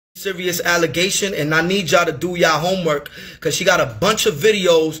serious allegation, and I need y'all to do y'all homework because she got a bunch of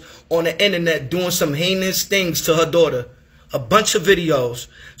videos on the internet doing some heinous things to her daughter. A bunch of videos.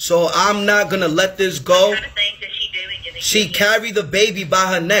 So I'm not going to let this go. What kind of things is she doing? She carried the baby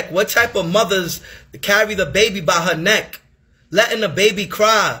by her neck. What type of mothers carry the baby by her neck? Letting the baby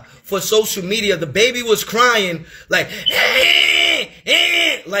cry for social media. The baby was crying like,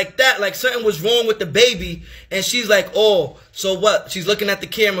 like that, like something was wrong with the baby. And she's like, oh, so what? She's looking at the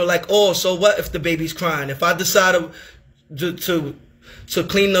camera like, oh, so what if the baby's crying? If I decide to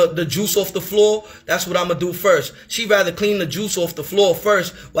clean the juice off the floor, that's what I'm going to do first. She'd rather clean the juice off the floor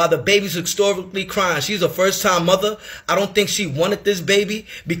first while the baby's hysterically crying. She's a first-time mother. I don't think she wanted this baby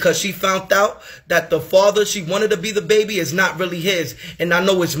because she found out that the father she wanted to be the baby is not really his. And I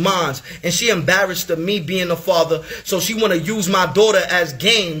know it's mine. And she embarrassed of me being a father. So she want to use my daughter as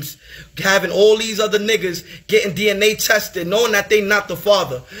games, having all these other niggas getting DNA tested, knowing that they not the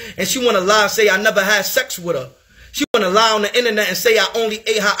father. And she want to lie and say I never had sex with her. She want to lie on the internet and say I only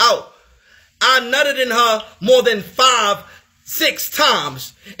ate her out. I nutted in her more than 5, 6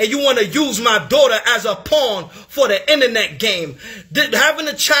 times. And you want to use my daughter as a pawn for the internet game. Having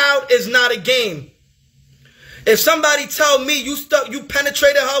a child is not a game. If somebody tell me you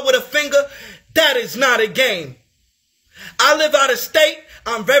penetrated her with a finger, that is not a game. I live out of state.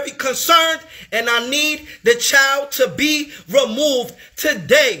 I'm very concerned. And I need the child to be removed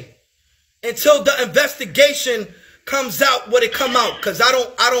today. Until the investigation comes out what it come out, because I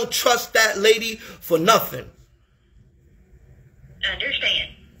don't trust that lady for nothing. I understand.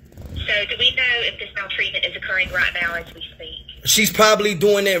 So do we know if this maltreatment is occurring right now as we speak? She's probably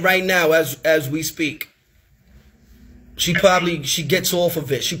doing it right now as we speak. She gets off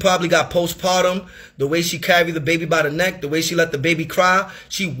of it. She probably got postpartum. The way she carried the baby by the neck, the way she let the baby cry.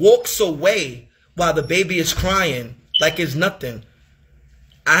 She walks away while the baby is crying like it's nothing.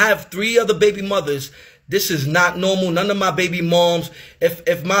 I have 3 other baby mothers. This is not normal. None of my baby moms.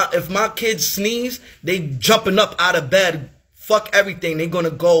 If my kids sneeze, they jumping up out of bed. Fuck everything. They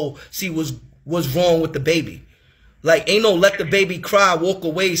gonna go see what's wrong with the baby. Like ain't no let the baby cry, walk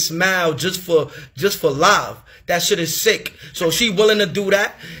away, smile just for live. That shit is sick. So she willing to do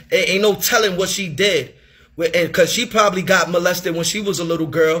that. Ain't no telling what she did. Because she probably got molested when she was a little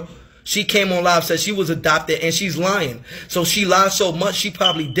girl. She came on live, said she was adopted, and she's lying. So she lied so much, she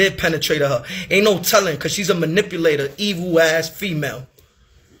probably did penetrate her. Ain't no telling, because she's a manipulator, evil-ass female.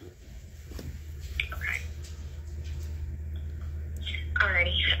 Okay.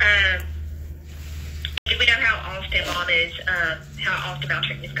 Alrighty. Do we know how often Mom is, how often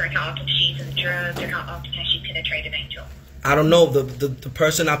maltreatment is occurring, how often she's in the drugs, or how often has she penetrated Angel? I don't know. The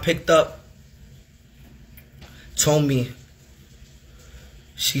person I picked up told me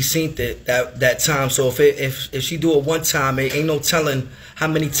she seen it that time. So if she do it one time, it ain't no telling how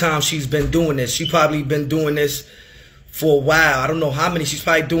many times she's been doing this. She probably been doing this for a while. I don't know how many. She's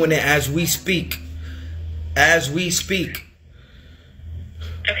probably doing it as we speak. As we speak.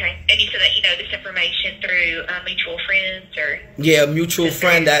 Okay. And you said that you know this information through mutual friends, or? Yeah, a mutual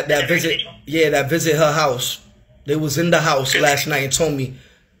friend that visit. Yeah, that visit her house. They was in the house last night and told me.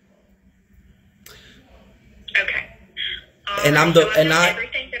 Okay. And I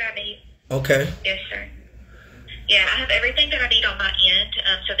everything that I need. Okay. Yes, sir. Yeah, I have everything that I need on my end.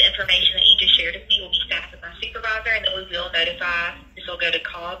 So the information that you just shared with me will be staffed with my supervisor, and then we will notify. This will go to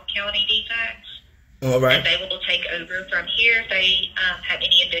Cobb County Defects. All right. And they will take over from here. If they have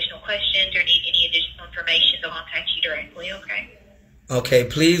any additional questions or need any additional information, they'll contact you directly. Okay. Okay.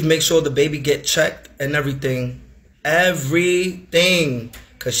 Please make sure the baby get checked and everything,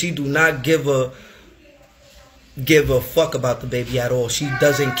 because she do not give a fuck about the baby at all. She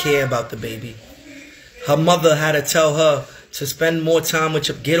doesn't care about the baby. Her mother had to tell her to spend more time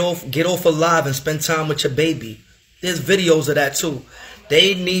with get off alive and spend time with your baby. There's videos of that too.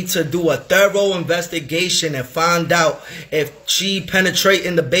 They need to do a thorough investigation and find out if she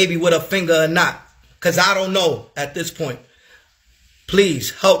penetrating the baby with her finger or not. Because I don't know at this point.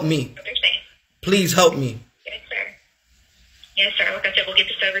 Please help me. Understand. Please help me. Yes, sir. Yes, sir. Like I said, we'll get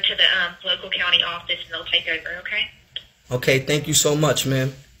this over to the local county office, and they'll take over, okay? Okay, thank you so much,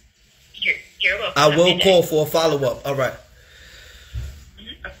 man. You're welcome. I will call for a follow-up. All right.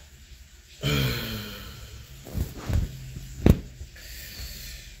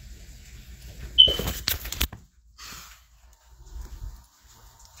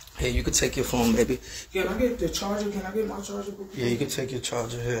 Hey, you can take your phone, baby. Can I get the charger? Can I get my charger? Yeah, you can take your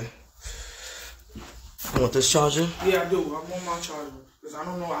charger here. You want this charger? Yeah, I do. I want my charger. Because I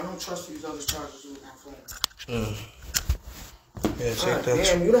don't know. I don't trust these other chargers with my phone. Yeah, take that.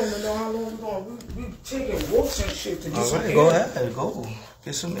 Damn, you don't even know how long we're going. We taking walks and shit to do All some right, go ahead. Go.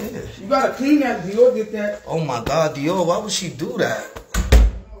 Get some air. You gotta clean that, Dior. Get that. Oh my God, Dior, why would she do that?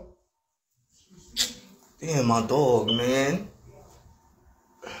 Damn, my dog, man.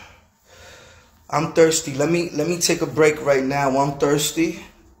 I'm thirsty. Let me take a break right now. I'm thirsty.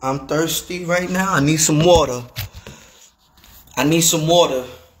 I'm thirsty right now. I need some water. I need some water.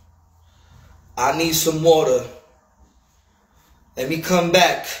 I need some water. Let me come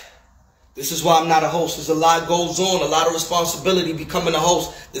back. This is why I'm not a host. There's a lot goes on, a lot of responsibility becoming a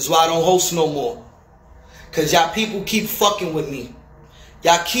host. This is why I don't host no more. Cause y'all people keep fucking with me.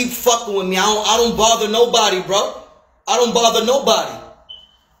 Y'all keep fucking with me. I don't bother nobody, bro. I don't bother nobody.